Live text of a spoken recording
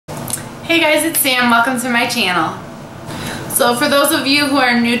Hey guys, it's Sam. Welcome to my channel. So for those of you who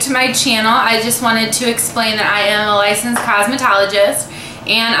are new to my channel, I just wanted to explain that I am a licensed cosmetologist,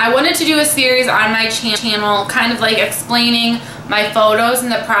 and I wanted to do a series on my channel kind of like explaining my photos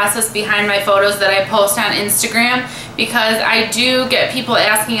and the process behind my photos that I post on Instagram, because I do get people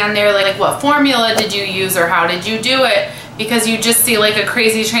asking on there like what formula did you use or how did you do it, because you just see like a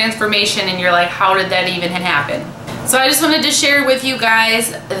crazy transformation and you're like, how did that even happen? So I just wanted to share with you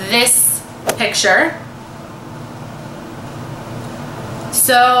guys this picture.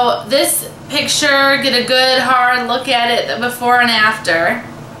 So this picture, get a good hard look at it, the before and after.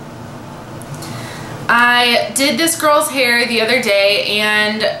 I did this girl's hair the other day,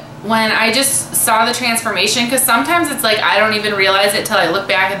 and when I just saw the transformation, because sometimes it's like I don't even realize it till I look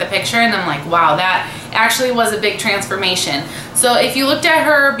back at the picture and I'm like, wow, that actually was a big transformation. So if you looked at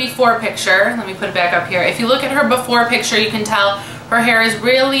her before picture, let me put it back up here. If you look at her before picture, you can tell her hair is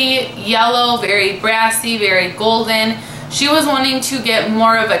really yellow, very brassy, very golden. She was wanting to get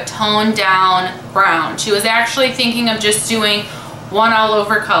more of a toned down brown. She was actually thinking of just doing one all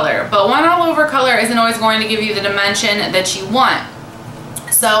over color, but one all over color isn't always going to give you the dimension that you want.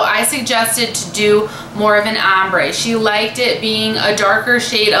 So I suggested to do more of an ombre. She liked it being a darker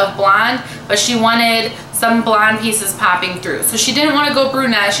shade of blonde, but she wanted some blonde pieces popping through. So she didn't want to go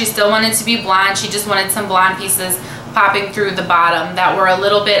brunette, she still wanted to be blonde, she just wanted some blonde pieces popping through the bottom that were a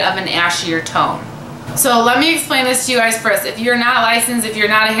little bit of an ashier tone. So let me explain this to you guys first. If you're not licensed, if you're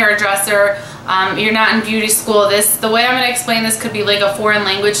not a hairdresser, you're not in beauty school, the way I'm going to explain this could be like a foreign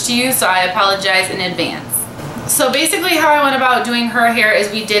language to you, so I apologize in advance. So basically how I went about doing her hair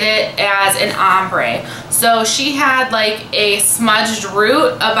is we did it as an ombre. So she had like a smudged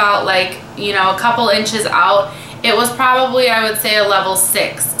root about like, you know, a couple inches out. It was probably, I would say, a level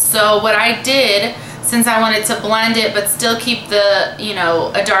 6. So what I did, since I wanted to blend it but still keep the, you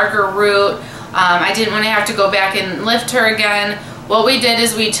know, a darker root, I didn't want to have to go back and lift her again. What we did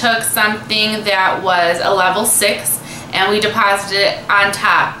is we took something that was a level 6 and we deposited it on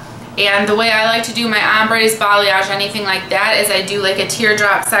top. And the way I like to do my ombres, balayage, anything like that, is I do like a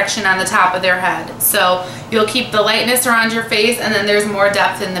teardrop section on the top of their head. So you'll keep the lightness around your face and then there's more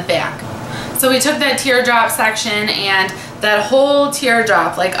depth in the back. So we took that teardrop section and that whole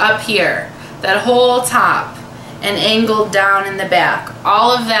teardrop, like up here, that whole top, and angled down in the back. All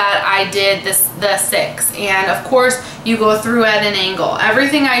of that I did the 6, and of course you go through at an angle.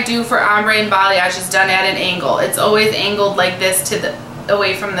 Everything I do for ombre and balayage is done at an angle. It's always angled like this to the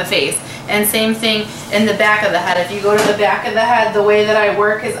away from the face, and same thing in the back of the head. If you go to the back of the head, the way that I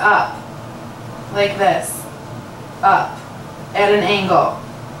work is up like this, up at an angle.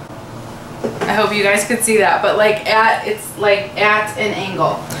 I hope you guys could see that, but like it's like at an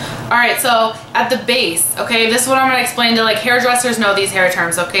angle. Alright, so at the base, okay, this is what I'm going to explain to like hairdressers know these hair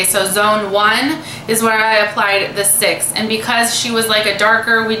terms, okay? So zone 1 is where I applied the 6, and because she was like a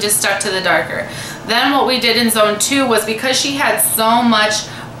darker, we just stuck to the darker. Then what we did in zone 2 was, because she had so much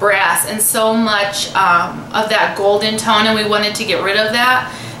brass and so much of that golden tone and we wanted to get rid of that,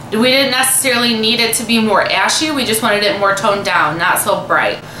 we didn't necessarily need it to be more ashy, we just wanted it more toned down, not so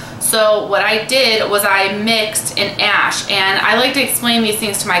bright. So what I did was I mixed an ash, and I like to explain these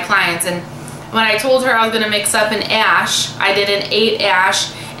things to my clients, and when I told her I was going to mix up an ash, I did an 8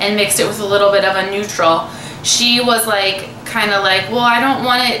 ash and mixed it with a little bit of a neutral. She was like, kind of like, well, I don't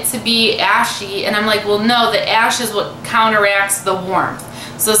want it to be ashy, and I'm like, well, no, the ash is what counteracts the warmth.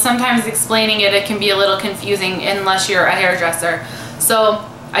 So sometimes explaining it can be a little confusing unless you're a hairdresser. So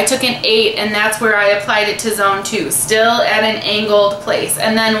I took an 8, and that's where I applied it to zone 2, still at an angled place.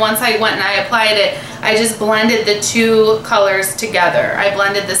 And then once I went and I applied it, I just blended the 2 colors together. I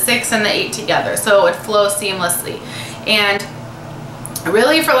blended the 6 and the 8 together so it would flow seamlessly. And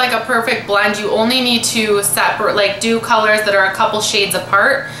really, for like a perfect blend, you only need to separate, like do colors that are a couple shades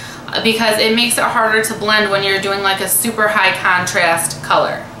apart, because it makes it harder to blend when you're doing like a super high contrast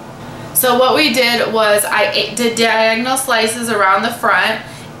color. So what we did was I did diagonal slices around the front,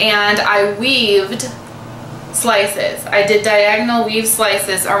 and I weaved slices. I did diagonal weave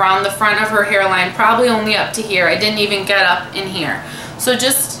slices around the front of her hairline, probably only up to here. I didn't even get up in here. So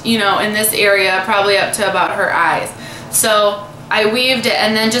just, you know, in this area, probably up to about her eyes. So I weaved it,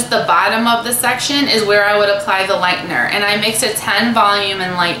 and then just the bottom of the section is where I would apply the lightener. And I mixed a 10 volume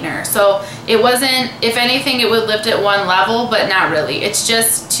and lightener. So it wasn't, if anything, it would lift at one level, but not really. It's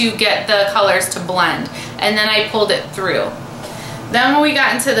just to get the colors to blend. And then I pulled it through. Then when we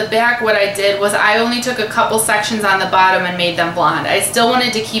got into the back, what I did was I only took a couple sections on the bottom and made them blonde. I still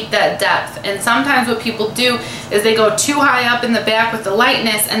wanted to keep that depth, and sometimes what people do is they go too high up in the back with the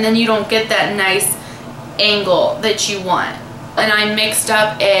lightness, and then you don't get that nice angle that you want. and I mixed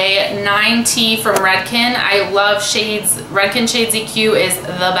up a 9T from Redken. I love shades. Redken Shades EQ is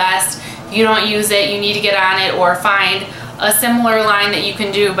the best. If you don't use it, you need to get on it or find a similar line that you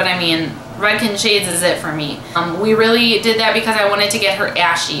can do, but I mean, Redken Shades is it for me. We really did that because I wanted to get her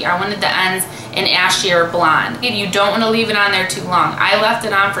ashy. I wanted the ends an ashier blonde. You don't want to leave it on there too long. I left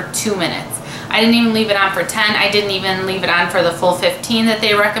it on for 2 minutes. I didn't even leave it on for 10. I didn't even leave it on for the full 15 that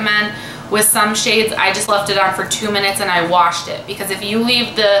they recommend. With some shades, I just left it on for 2 minutes and I washed it, because if you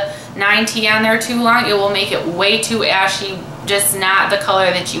leave the 9T on there too long, it will make it way too ashy, just not the color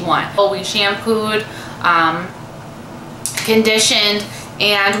that you want. We shampooed, conditioned,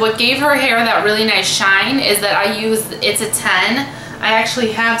 and what gave her hair that really nice shine is that I used It's a 10. I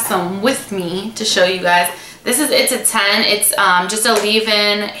actually have some with me to show you guys. This is It's a 10. It's just a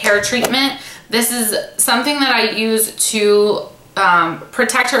leave-in hair treatment. This is something that I use to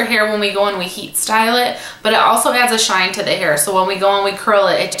protect her hair when we go and we heat style it, but it also adds a shine to the hair, so when we go and we curl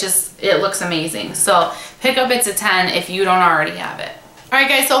it, it looks amazing. So pick up It's a 10 if you don't already have it. Alright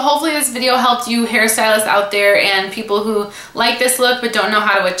guys, so hopefully this video helped you hairstylists out there and people who like this look but don't know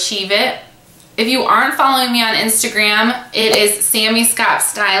how to achieve it. If you aren't following me on Instagram, it is Sammy Scott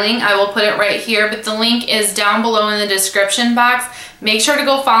Styling. I will put it right here, but the link is down below in the description box. Make sure to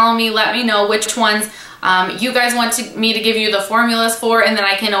go follow me. Let me know which ones you guys want me to give you the formulas for, and then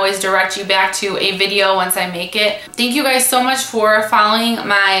I can always direct you back to a video once I make it. Thank you guys so much for following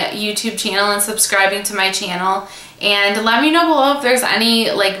my YouTube channel and subscribing to my channel. And let me know below if there's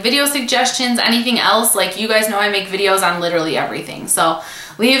any like video suggestions, anything else. Like, you guys know I make videos on literally everything. So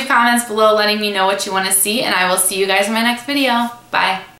leave comments below letting me know what you want to see, and I will see you guys in my next video. Bye.